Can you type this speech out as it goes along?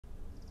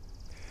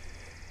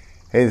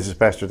Hey, this is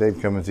Pastor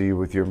Dave coming to you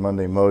with your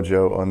Monday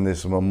Mojo on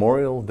this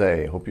Memorial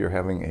Day. Hope you're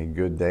having a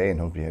good day and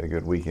hope you had a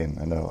good weekend.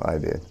 I know I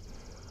did.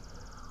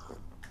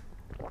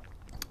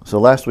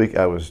 So last week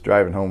I was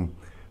driving home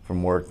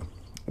from work,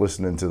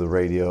 listening to the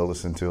radio,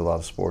 listening to a lot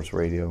of sports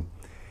radio.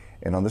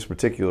 And on this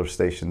particular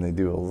station, they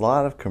do a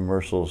lot of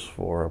commercials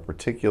for a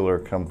particular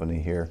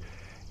company here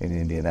in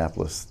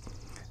Indianapolis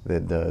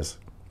that does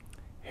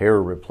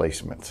hair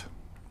replacement.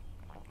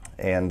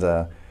 And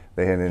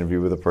they had an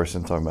interview with a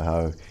person talking about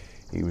how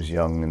he was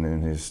young and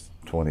in his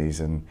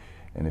 20s, and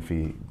if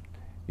he,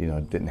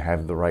 didn't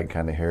have the right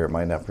kind of hair, it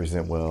might not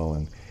present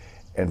well.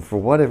 And for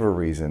whatever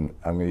reason,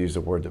 I'm going to use the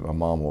word that my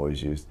mom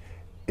always used,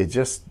 it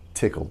just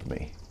tickled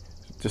me.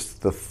 Just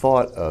the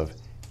thought of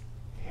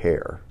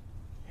hair.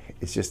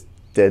 It's just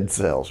dead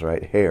cells,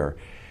 right? Hair,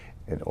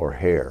 or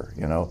hair,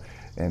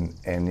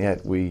 and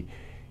yet we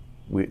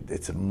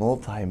it's a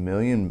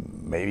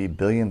multi-million, maybe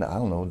billion,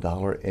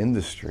 dollar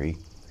industry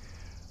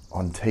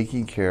on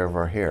taking care of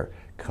our hair.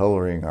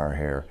 Coloring our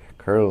hair,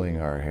 curling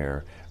our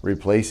hair,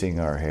 replacing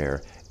our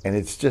hair, and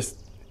it's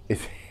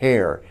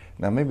hair.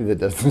 Now maybe that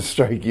doesn't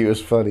strike you as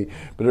funny,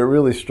 but it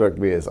really struck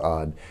me as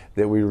odd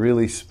that we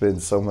really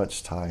spend so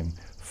much time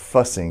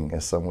fussing,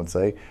 as some would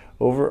say,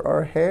 over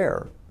our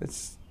hair.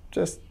 It's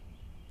just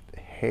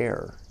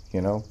hair,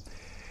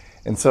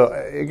 And so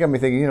it got me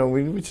thinking,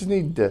 we just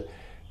need to,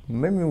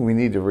 maybe we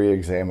need to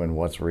re-examine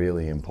what's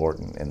really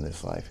important in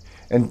this life.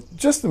 And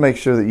just to make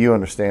sure that you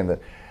understand that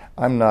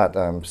I'm not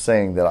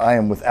saying that I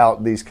am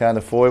without these kind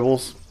of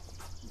foibles.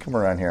 Come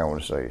around here, I want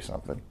to show you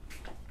something.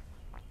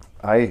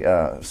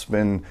 I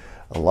spend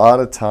a lot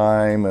of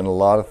time and a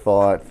lot of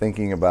thought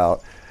thinking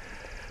about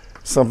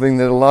something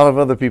that a lot of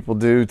other people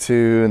do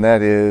too, and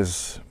that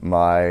is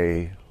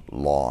my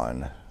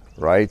lawn,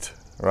 right?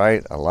 I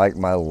like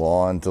my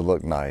lawn to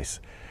look nice.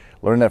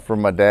 Learned that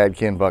from my dad,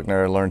 Ken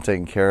Buckner. Learned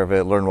taking care of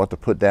it, learned what to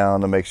put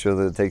down to make sure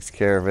that it takes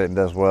care of it and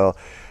does well.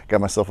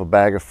 Got myself a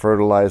bag of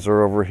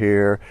fertilizer over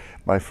here,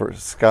 my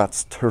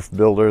Scott's Turf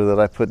Builder that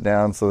I put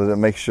down so that it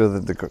makes sure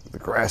that the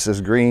grass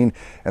is green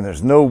and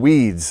there's no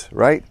weeds,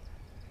 right?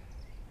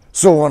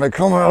 So when I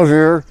come out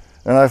here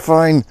and I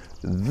find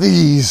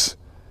these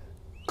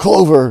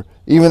clover,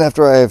 even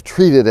after I have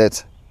treated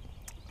it,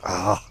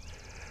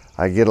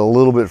 I get a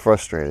little bit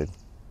frustrated.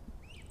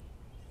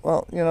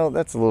 Well,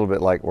 that's a little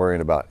bit like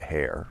worrying about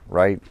hair,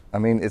 right? I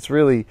mean, it's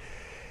really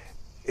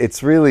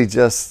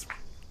just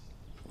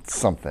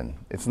something.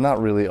 It's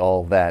not really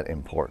all that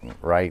important,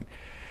 right?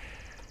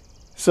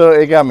 So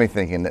it got me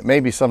thinking that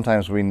maybe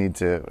sometimes we need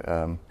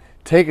to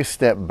take a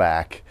step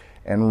back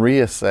and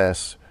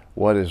reassess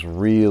what is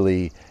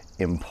really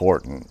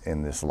important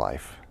in this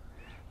life,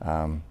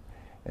 and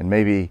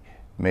maybe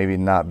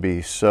not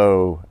be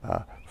so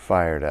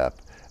fired up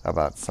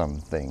about some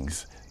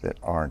things that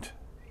aren't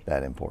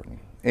that important.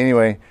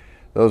 Anyway,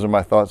 those are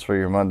my thoughts for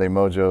your Monday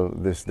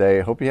Mojo this day.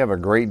 I hope you have a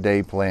great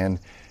day planned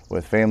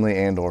with family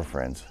and or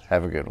friends.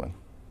 Have a good one.